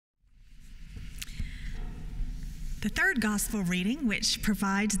The third gospel reading, which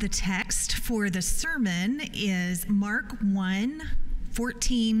provides the text for the sermon, is Mark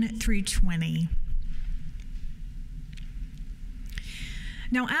 1:14 through 20.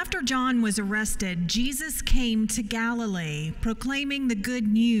 Now, after John was arrested, Jesus came to Galilee, proclaiming the good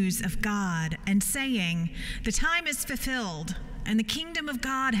news of God and saying, "The time is fulfilled, and the kingdom of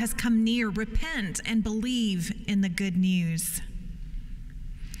God has come near. Repent and believe in the good news."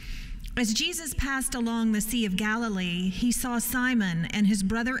 As Jesus passed along the Sea of Galilee, he saw Simon and his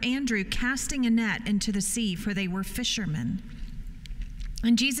brother Andrew casting a net into the sea, for they were fishermen.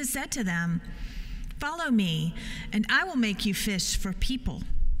 And Jesus said to them, "Follow me, and I will make you fish for people."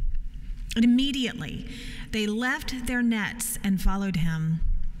 And immediately they left their nets and followed him.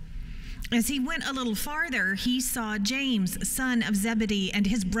 As he went a little farther, he saw James, son of Zebedee, and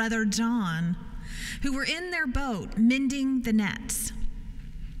his brother John, who were in their boat mending the nets.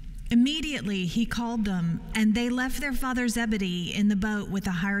 Immediately he called them, and they left their father Zebedee in the boat with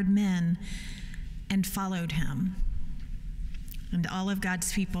the hired men and followed him. And all of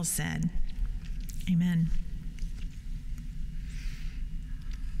God's people said, Amen.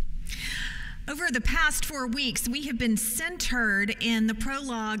 Over the past 4 weeks, we have been centered in the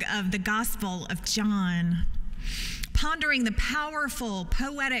prologue of the Gospel of John, pondering the powerful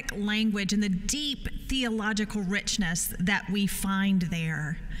poetic language and the deep theological richness that we find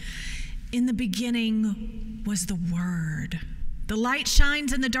there. In the beginning was the Word. The light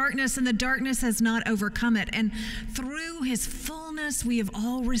shines in the darkness, and the darkness has not overcome it. And through his fullness, we have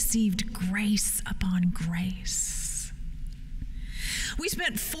all received grace upon grace. We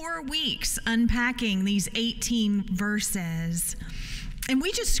spent 4 weeks unpacking these 18 verses, and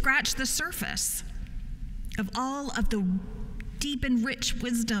we just scratched the surface of all of the deep and rich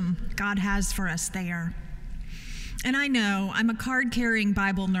wisdom God has for us there. And I know I'm a card-carrying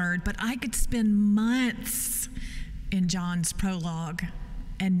Bible nerd, but I could spend months in John's prologue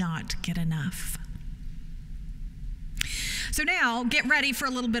and not get enough. So now get ready for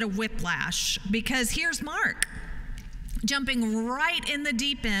a little bit of whiplash, because here's Mark jumping right in the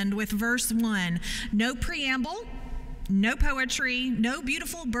deep end with verse 1. No preamble, no poetry, no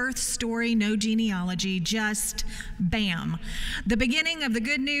beautiful birth story, no genealogy, just bam. The beginning of the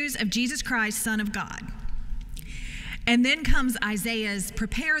good news of Jesus Christ, Son of God. And then comes Isaiah's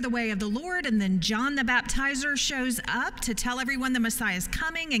 "Prepare the way of the Lord," and then John the Baptizer shows up to tell everyone the Messiah is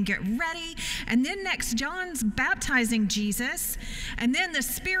coming and get ready. And then next, John's baptizing Jesus. And then the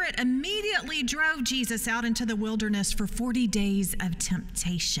Spirit immediately drove Jesus out into the wilderness for 40 days of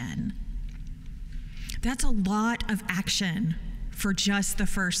temptation. That's a lot of action for just the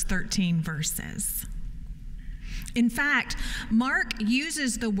first 13 verses. In fact, Mark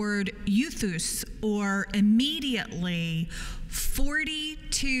uses the word euthus, or immediately,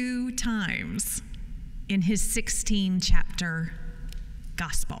 42 times in his 16-chapter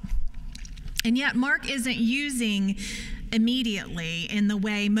gospel. And yet Mark isn't using immediately in the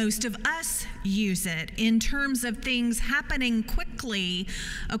way most of us use it, in terms of things happening quickly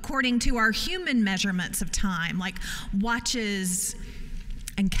according to our human measurements of time, like watches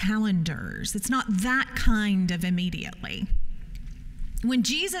and calendars. It's not that kind of immediately. When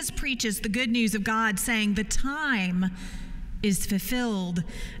Jesus preaches the good news of God, saying the time is fulfilled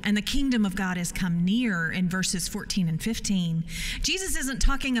and the kingdom of God has come near in verses 14 and 15, Jesus isn't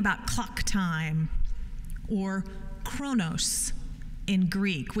talking about clock time or chronos in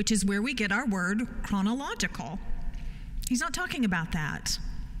Greek, which is where we get our word chronological. He's not talking about that.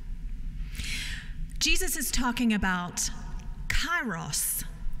 Jesus is talking about kairos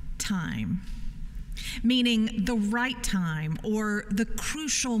time, meaning the right time or the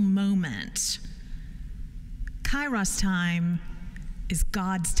crucial moment. Kairos time is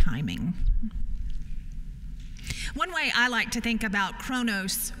God's timing. One way I like to think about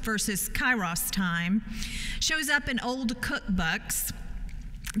chronos versus kairos time shows up in old cookbooks,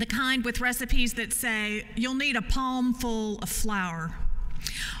 the kind with recipes that say you'll need a palmful of flour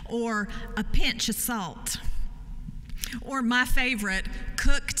or a pinch of salt. Or my favorite,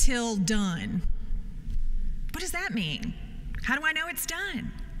 cook till done. What does that mean? How do I know it's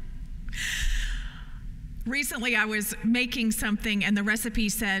done? Recently, I was making something and the recipe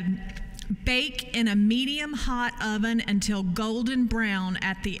said, bake in a medium hot oven until golden brown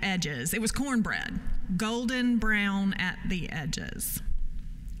at the edges. It was cornbread, golden brown at the edges.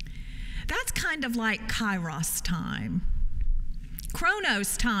 That's kind of like kairos time.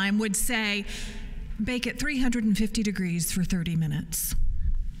 Chronos time would say, bake at 350 degrees for 30 minutes.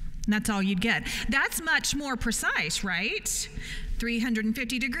 And that's all you'd get. That's much more precise, right?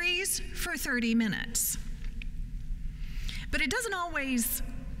 350 degrees for 30 minutes. But it doesn't always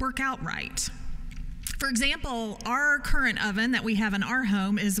work out right. For example, our current oven that we have in our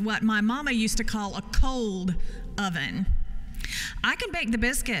home is what my mama used to call a cold oven. I can bake the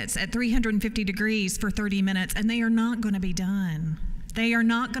biscuits at 350 degrees for 30 minutes, and they are not going to be done. They are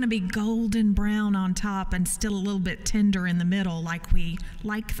not going to be golden brown on top and still a little bit tender in the middle like we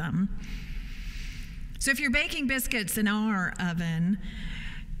like them. So if you're baking biscuits in our oven,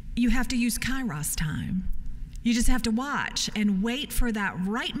 you have to use Kairos time. You just have to watch and wait for that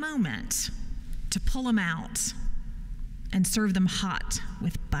right moment to pull them out and serve them hot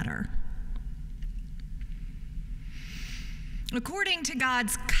with butter. According to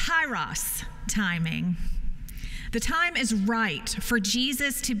God's Kairos timing, the time is right for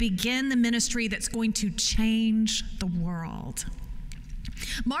Jesus to begin the ministry that's going to change the world.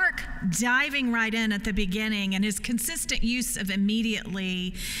 Mark, diving right in at the beginning, and his consistent use of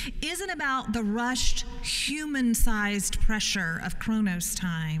immediately isn't about the rushed, human-sized pressure of Chronos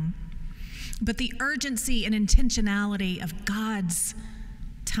time, but the urgency and intentionality of God's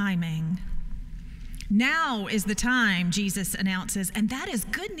timing. Now is the time, Jesus announces, and that is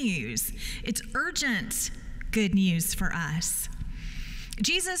good news. It's urgent good news for us.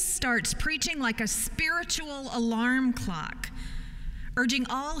 Jesus starts preaching like a spiritual alarm clock, urging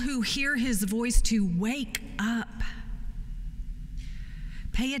all who hear his voice to wake up.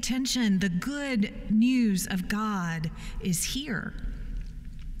 Pay attention. The good news of God is here.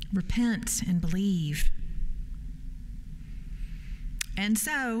 Repent and believe. And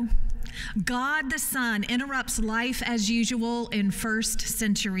so, God the Son interrupts life as usual in first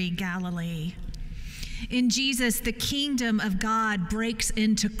century Galilee. In Jesus, the kingdom of God breaks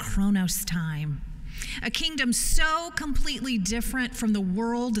into Chronos time, a kingdom so completely different from the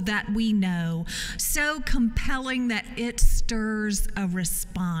world that we know, so compelling that it stirs a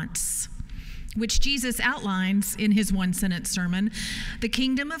response, which Jesus outlines in his one-sentence sermon. The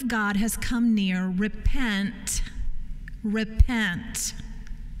kingdom of God has come near. Repent, repent,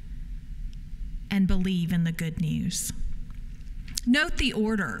 and believe in the good news. Note the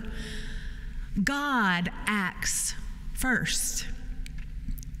order. God acts first,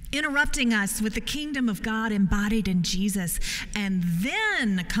 interrupting us with the kingdom of God embodied in Jesus, and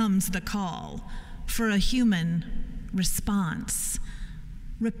then comes the call for a human response.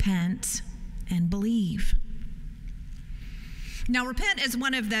 Repent and believe. Now, repent is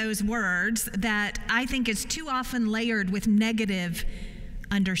one of those words that I think is too often layered with negative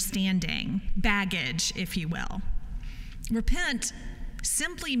understanding, baggage, if you will. Repent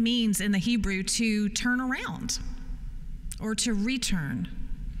simply means in the Hebrew to turn around or to return.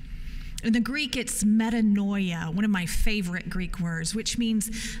 In the Greek, it's metanoia, one of my favorite Greek words, which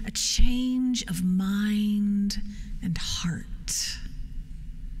means a change of mind and heart.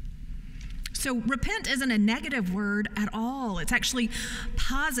 So repent isn't a negative word at all. It's actually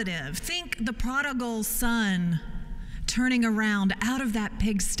positive. Think the prodigal son turning around out of that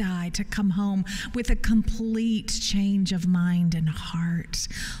pigsty to come home with a complete change of mind and heart,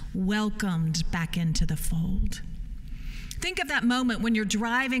 welcomed back into the fold. Think of that moment when you're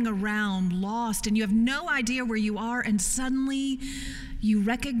driving around lost and you have no idea where you are, and suddenly you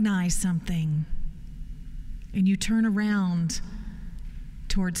recognize something and you turn around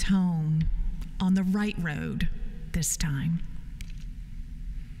towards home on the right road this time.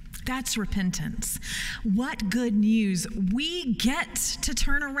 That's repentance. What good news. We get to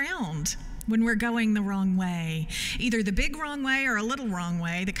turn around when we're going the wrong way, either the big wrong way or a little wrong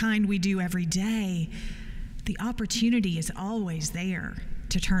way, the kind we do every day. The opportunity is always there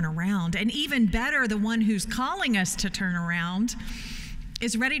to turn around. And even better, the one who's calling us to turn around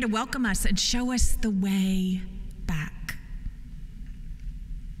is ready to welcome us and show us the way back.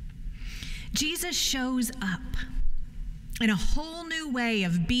 Jesus shows up, and a whole new way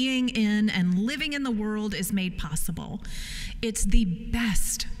of being in and living in the world is made possible. It's the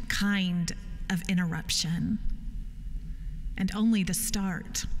best kind of interruption, and only the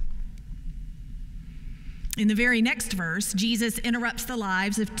start. In the very next verse, Jesus interrupts the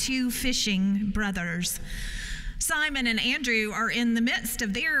lives of two fishing brothers. Simon and Andrew are in the midst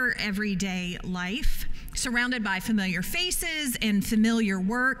of their everyday life, surrounded by familiar faces and familiar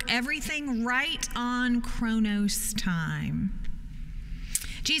work, everything right on Chronos time.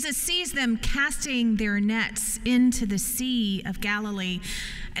 Jesus sees them casting their nets into the Sea of Galilee,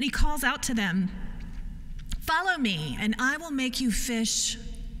 and he calls out to them, "Follow me, and I will make you fish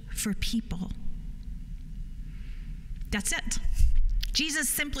for people." That's it. Jesus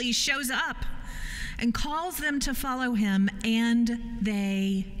simply shows up and calls them to follow him, and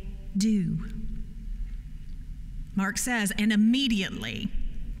they do. Mark says, and immediately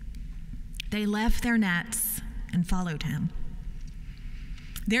they left their nets and followed him.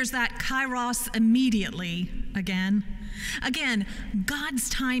 There's that kairos immediately again. Again, God's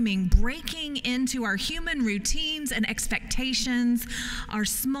timing breaking into our human routines and expectations, our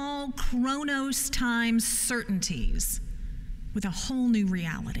small chronos time certainties with a whole new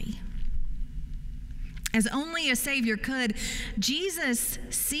reality. As only a Savior could, Jesus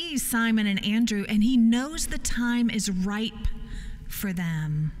sees Simon and Andrew, and he knows the time is ripe for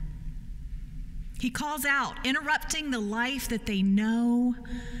them. He calls out, interrupting the life that they know,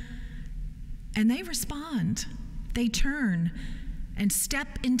 and they respond. They turn and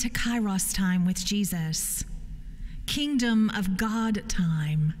step into Kairos time with Jesus, kingdom of God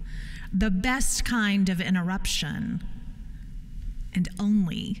time, the best kind of interruption, and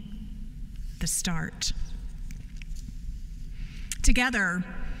only the start. Together,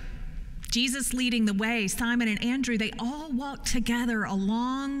 Jesus leading the way, Simon and Andrew, they all walked together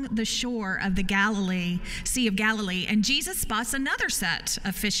along the shore of the Sea of Galilee, and Jesus spots another set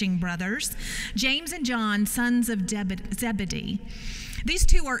of fishing brothers, James and John, sons of Zebedee. These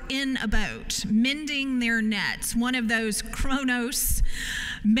two are in a boat, mending their nets, one of those chronos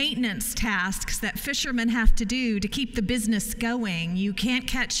maintenance tasks that fishermen have to do to keep the business going. You can't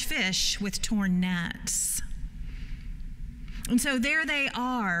catch fish with torn nets. And so there they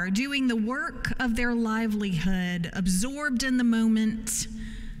are, doing the work of their livelihood, absorbed in the moment,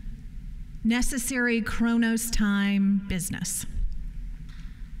 necessary chronos time business.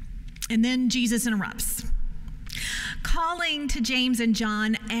 And then Jesus interrupts, calling to James and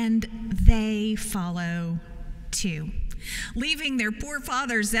John, and they follow too, leaving their poor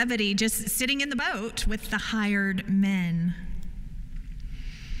father Zebedee just sitting in the boat with the hired men.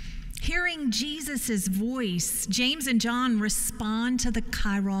 Hearing Jesus' voice, James and John respond to the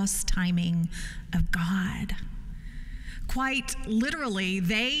kairos timing of God. Quite literally,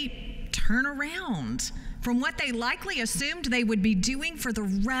 they turn around from what they likely assumed they would be doing for the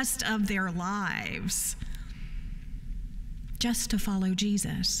rest of their lives, just to follow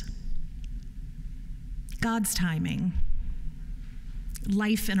Jesus. God's timing,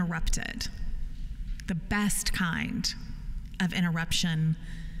 life interrupted, the best kind of interruption,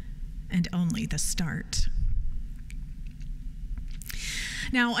 and only the start.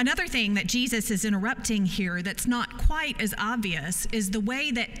 Now, another thing that Jesus is interrupting here that's not quite as obvious is the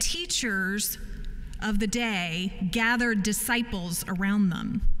way that teachers of the day gathered disciples around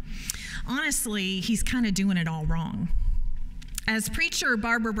them. Honestly, he's kind of doing it all wrong. As preacher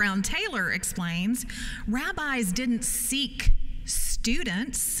Barbara Brown Taylor explains, rabbis didn't seek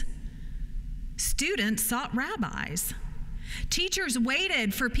students. Students sought rabbis. Teachers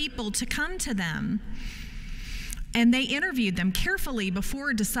waited for people to come to them, and they interviewed them carefully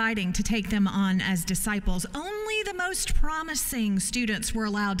before deciding to take them on as disciples. Only the most promising students were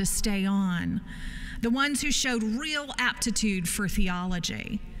allowed to stay on, the ones who showed real aptitude for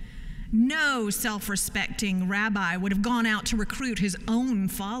theology. No self-respecting rabbi would have gone out to recruit his own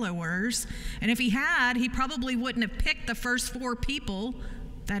followers, and if he had, he probably wouldn't have picked the first 4 people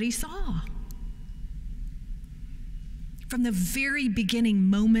that he saw. From the very beginning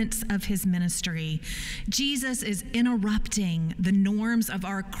moments of his ministry, Jesus is interrupting the norms of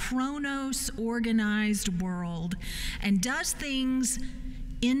our chronos-organized world and does things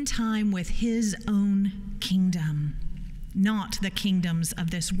in time with his own kingdom, not the kingdoms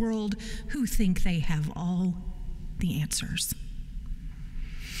of this world who think they have all the answers.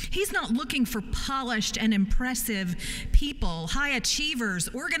 He's not looking for polished and impressive people, high achievers,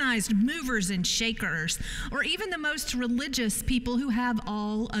 organized movers and shakers, or even the most religious people who have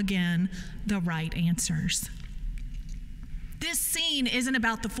all, again, the right answers. This scene isn't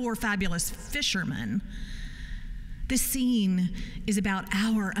about the 4 fabulous fishermen. This scene is about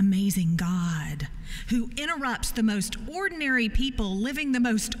our amazing God who interrupts the most ordinary people living the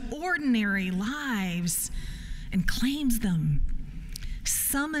most ordinary lives and claims them,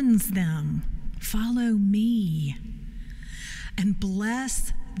 summons them, follow me, and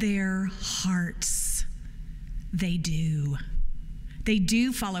bless their hearts. They do. They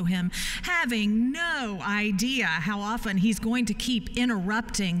do follow him, having no idea how often he's going to keep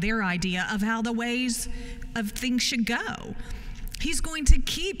interrupting their idea of how the ways of things should go. He's going to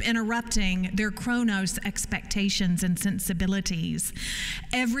keep interrupting their chronos expectations and sensibilities.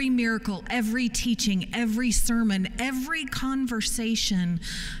 Every miracle, every teaching, every sermon, every conversation,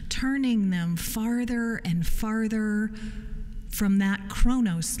 turning them farther and farther from that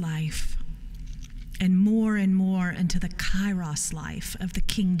chronos life and more into the kairos life of the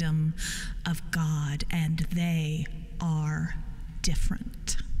kingdom of God, and they are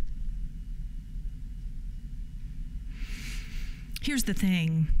different. Here's the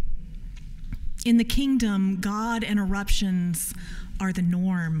thing. In the kingdom, God interruptions are the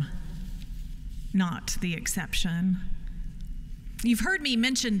norm, not the exception. You've heard me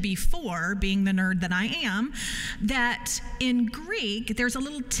mention before, being the nerd that I am, that in Greek, there's a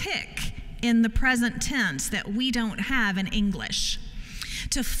little tick in the present tense that we don't have in English.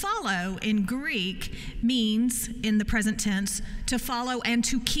 To follow in Greek means, in the present tense, to follow and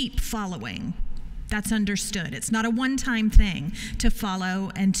to keep following. That's understood. It's not a one-time thing, to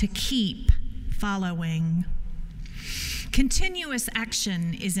follow and to keep following. Continuous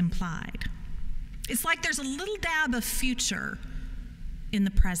action is implied. It's like there's a little dab of future in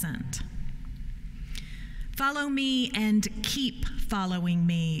the present. Follow me and keep following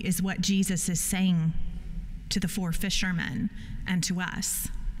me is what Jesus is saying to the 4 fishermen and to us.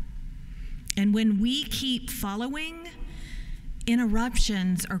 And when we keep following,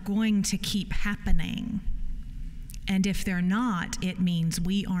 interruptions are going to keep happening. And if they're not, it means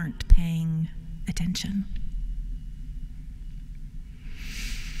we aren't paying attention.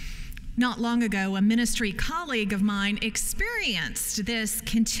 Not long ago, a ministry colleague of mine experienced this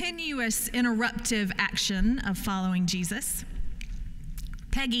continuous interruptive action of following Jesus.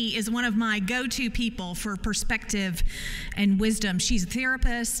 Peggy is one of my go-to people for perspective and wisdom. She's a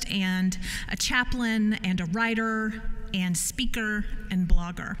therapist and a chaplain and a writer and speaker and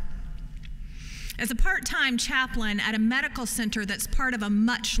blogger. As a part-time chaplain at a medical center that's part of a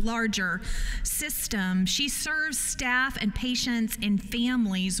much larger system, she serves staff and patients and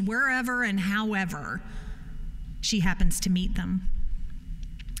families wherever and however she happens to meet them.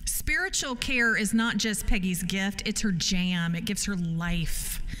 Spiritual care is not just Peggy's gift, it's her jam. It gives her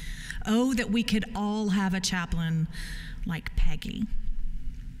life. Oh, that we could all have a chaplain like Peggy.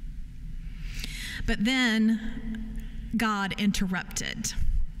 But then God interrupted.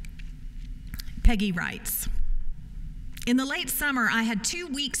 Peggy writes, in the late summer, I had 2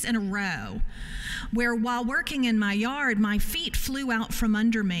 weeks in a row where while working in my yard, my feet flew out from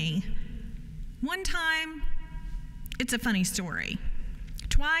under me. One time, it's a funny story.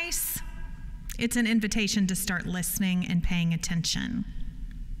 Twice, it's an invitation to start listening and paying attention.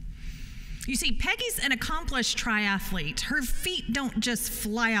 You see, Peggy's an accomplished triathlete. Her feet don't just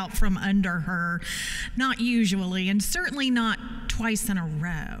fly out from under her, not usually, and certainly not twice in a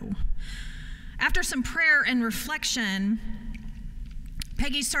row. After some prayer and reflection,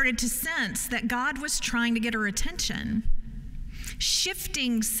 Peggy started to sense that God was trying to get her attention,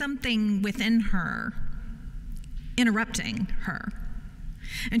 shifting something within her, interrupting her.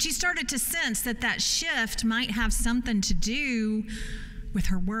 And she started to sense that that shift might have something to do with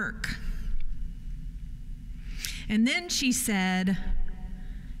her work. And then she said,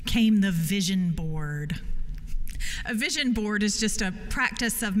 came the vision board. A vision board is just a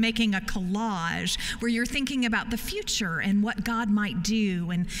practice of making a collage where you're thinking about the future and what God might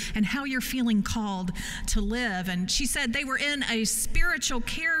do and how you're feeling called to live. And she said they were in a spiritual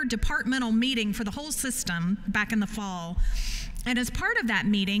care departmental meeting for the whole system back in the fall. And as part of that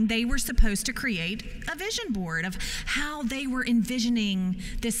meeting, they were supposed to create a vision board of how they were envisioning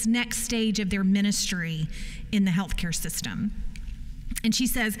this next stage of their ministry in the healthcare system. And she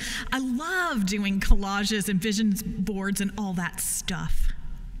says, I love doing collages and vision boards and all that stuff.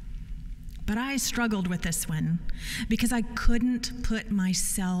 But I struggled with this one because I couldn't put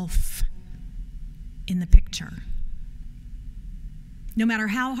myself in the picture. No matter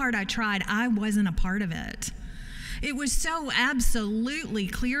how hard I tried, I wasn't a part of it. It was so absolutely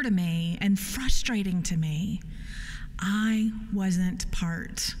clear to me and frustrating to me. I wasn't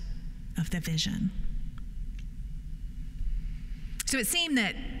part of the vision. So it seemed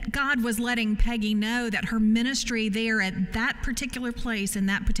that God was letting Peggy know that her ministry there at that particular place in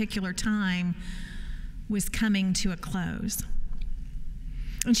that particular time was coming to a close.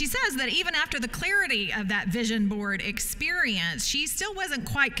 And she says that even after the clarity of that vision board experience, she still wasn't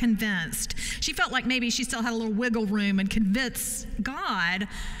quite convinced. She felt like maybe she still had a little wiggle room and convince God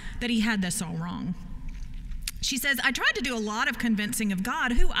that he had this all wrong. She says, I tried to do a lot of convincing of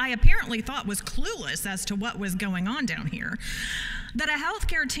God, who I apparently thought was clueless as to what was going on down here, that a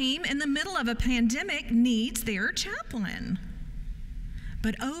healthcare team in the middle of a pandemic needs their chaplain.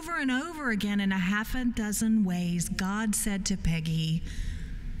 But over and over again, in a half a dozen ways, God said to Peggy,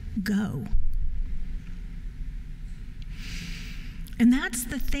 go. And that's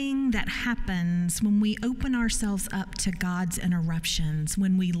the thing that happens when we open ourselves up to God's interruptions,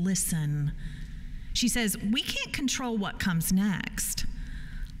 when we listen. She says, we can't control what comes next.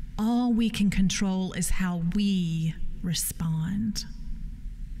 All we can control is how we respond.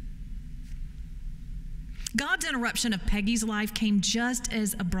 God's interruption of Peggy's life came just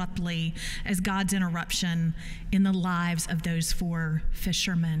as abruptly as God's interruption in the lives of those 4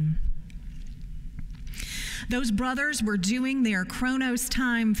 fishermen. Those brothers were doing their Chronos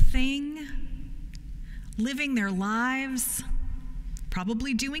time thing, living their lives,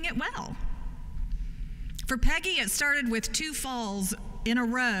 probably doing it well. For Peggy, it started with 2 falls in a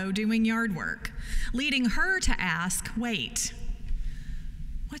row doing yard work, leading her to ask, wait,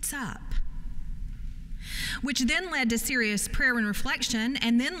 what's up? Which then led to serious prayer and reflection,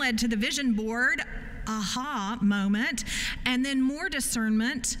 and then led to the vision board aha moment, and then more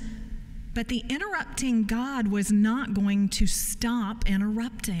discernment. But the interrupting God was not going to stop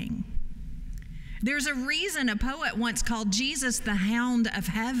interrupting. There's a reason a poet once called Jesus the hound of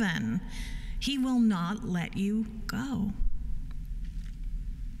heaven. He will not let you go.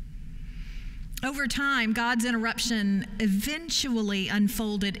 Over time, God's interruption eventually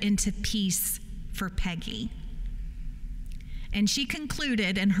unfolded into peace for Peggy. And she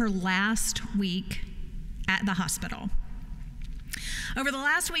concluded in her last week at the hospital. Over the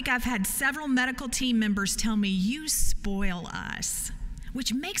last week, I've had several medical team members tell me, "You spoil us,"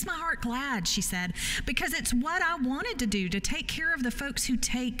 which makes my heart glad, she said, because it's what I wanted to do, to take care of the folks who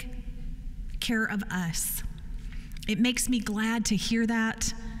take care of us. It makes me glad to hear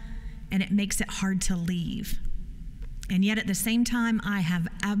that, and it makes it hard to leave. And yet at the same time, I have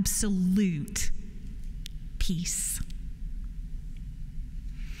absolute peace.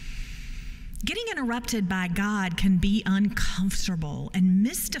 Getting interrupted by God can be uncomfortable and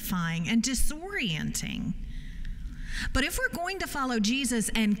mystifying and disorienting. But if we're going to follow Jesus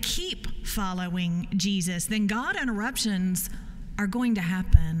and keep following Jesus, then God interruptions are going to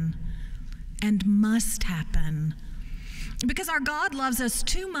happen and must happen, because our God loves us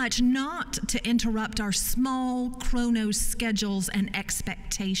too much not to interrupt our small Chronos schedules and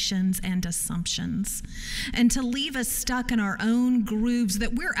expectations and assumptions, and to leave us stuck in our own grooves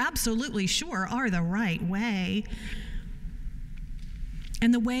that we're absolutely sure are the right way,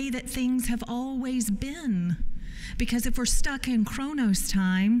 and the way that things have always been. Because if we're stuck in Chronos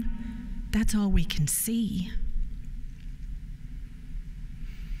time, that's all we can see.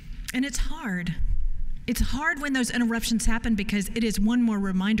 And it's hard. It's hard when those interruptions happen, because it is one more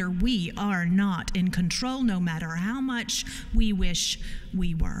reminder we are not in control, no matter how much we wish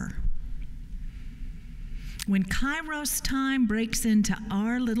we were. When Kairos time breaks into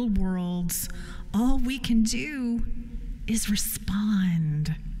our little worlds, all we can do is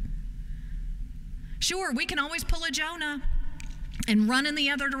respond. Sure, we can always pull a Jonah and run in the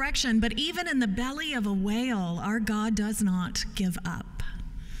other direction, but even in the belly of a whale, our God does not give up.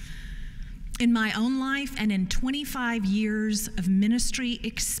 In my own life and in 25 years of ministry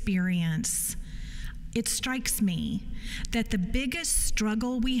experience, it strikes me that the biggest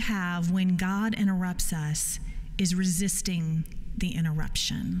struggle we have when God interrupts us is resisting the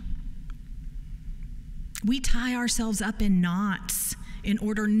interruption. We tie ourselves up in knots in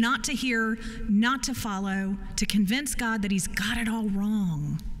order not to hear, not to follow, to convince God that He's got it all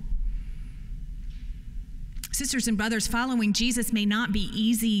wrong. Sisters and brothers, following Jesus may not be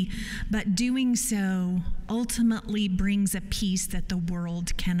easy, but doing so ultimately brings a peace that the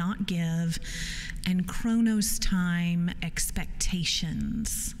world cannot give, and Chronos time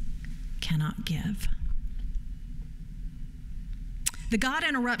expectations cannot give. The God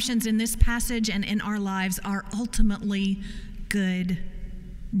interruptions in this passage and in our lives are ultimately good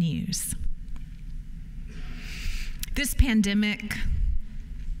news. This pandemic,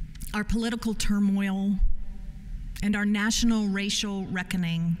 our political turmoil, and our national racial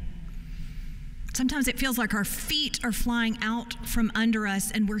reckoning, sometimes it feels like our feet are flying out from under us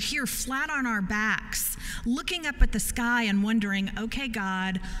and we're here flat on our backs, looking up at the sky and wondering, okay,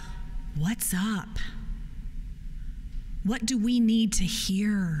 God, what's up? What do we need to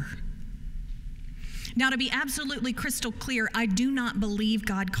hear? Now, to be absolutely crystal clear, I do not believe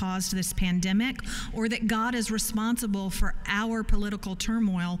God caused this pandemic, or that God is responsible for our political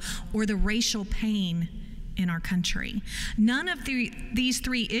turmoil or the racial pain in our country. None of these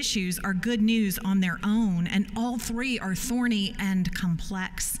 3 issues are good news on their own, and all 3 are thorny and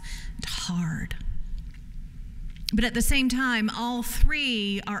complex and hard. But at the same time, all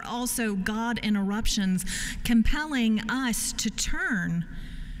 3 are also God interruptions, compelling us to turn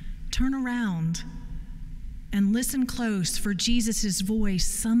around and listen close for Jesus' voice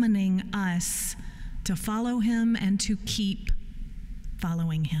summoning us to follow Him and to keep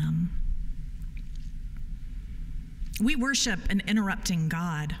following Him. We worship an interrupting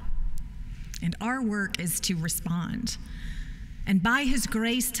God, and our work is to respond, and by His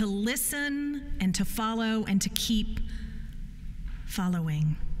grace to listen and to follow and to keep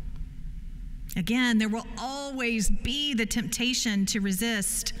following. Again, there will always be the temptation to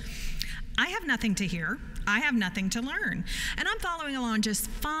resist. I have nothing to hear. I have nothing to learn. And I'm following along just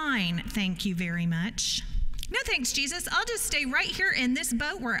fine, thank you very much. No thanks, Jesus. I'll just stay right here in this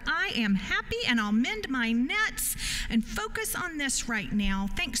boat where I am happy, and I'll mend my nets and focus on this right now.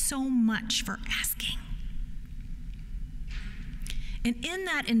 Thanks so much for asking. And in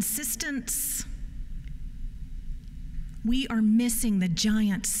that insistence, we are missing the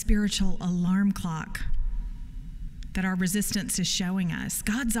giant spiritual alarm clock that our resistance is showing us.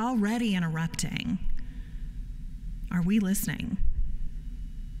 God's already interrupting. Are we listening?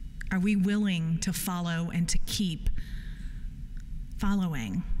 Are we willing to follow and to keep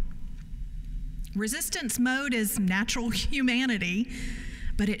following? Resistance mode is natural humanity,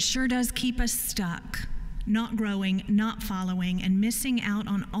 but it sure does keep us stuck, not growing, not following, and missing out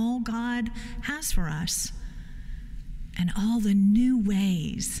on all God has for us and all the new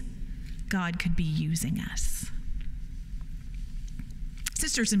ways God could be using us.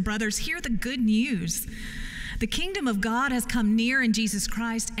 Sisters and brothers, hear the good news. The kingdom of God has come near in Jesus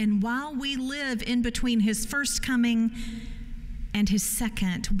Christ, and while we live in between his first coming and his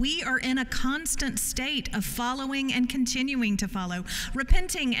second, we are in a constant state of following and continuing to follow,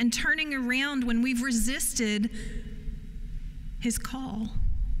 repenting and turning around when we've resisted his call.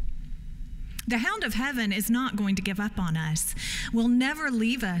 The hound of heaven is not going to give up on us, will never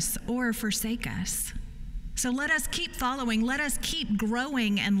leave us or forsake us. So let us keep following. Let us keep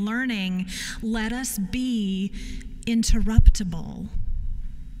growing and learning. Let us be interruptible.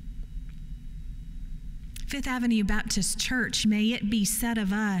 Fifth Avenue Baptist Church, may it be said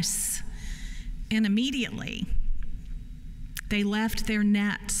of us, and immediately they left their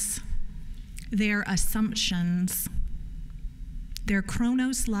nets, their assumptions, their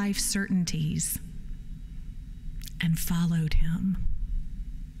Chronos life certainties, and followed him.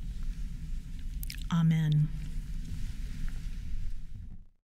 Amen.